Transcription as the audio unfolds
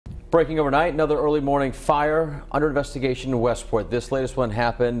Breaking overnight, another early morning fire under investigation in Westport. This latest one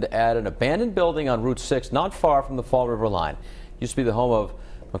happened at an abandoned building on Route 6, not far from the Fall River line. Used to be the home of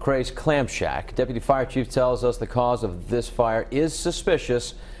McCrae's Clam Shack. Deputy Fire Chief tells us the cause of this fire is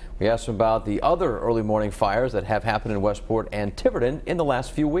suspicious. We asked him about the other early morning fires that have happened in Westport and Tiverton in the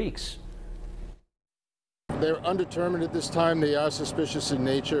last few weeks. They're undetermined at this time. They are suspicious in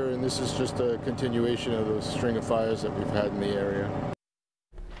nature, and this is just a continuation of the string of fires that we've had in the area.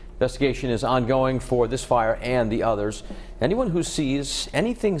 Investigation is ongoing for this fire and the others. Anyone who sees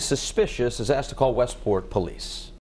anything suspicious is asked to call Westport Police.